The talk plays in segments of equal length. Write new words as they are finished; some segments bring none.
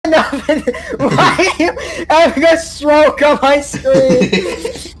nothing. Why are you having a stroke on my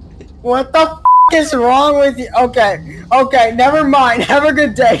screen? What the f is wrong with you? Okay, okay, never mind. Have a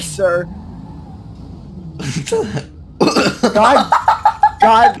good day, sir.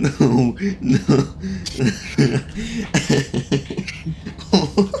 God. No,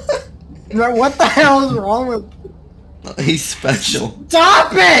 no. What the hell is wrong with? He's special.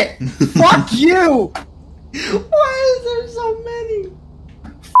 Stop it! Fuck you! Why is there so many?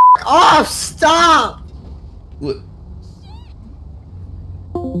 Oh, stop! What?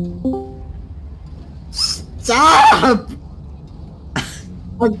 Stop!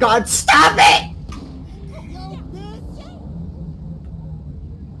 Oh God, stop it!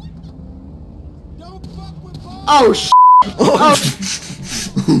 Oh sh! Oh.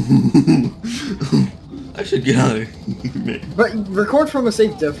 I should get out of here. But record from a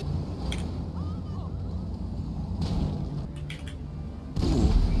safe diff.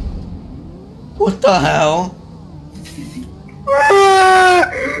 What the hell?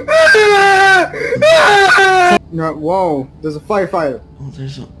 No, whoa! There's a firefighter. Oh,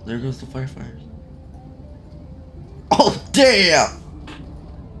 there goes the firefighters. Oh damn!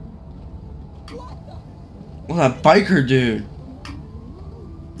 Oh, that biker dude.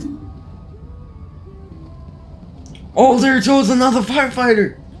 Oh, there goes another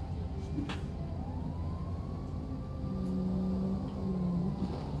firefighter.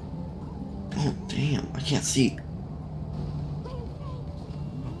 Oh damn! I can't see.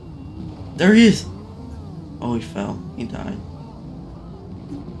 There he is. Oh, he fell. He died.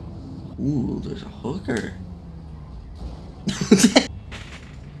 Ooh, there's a hooker.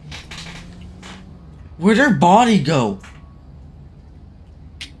 Where'd her body go?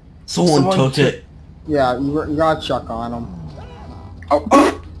 Someone took it. Yeah, you gotta check on him. Oh,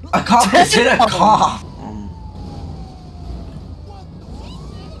 oh, a cop just hit a cop.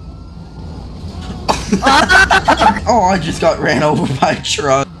 Oh, I just got ran over by a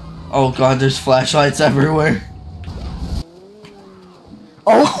truck. Oh god, there's flashlights everywhere.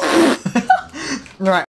 Oh! Right.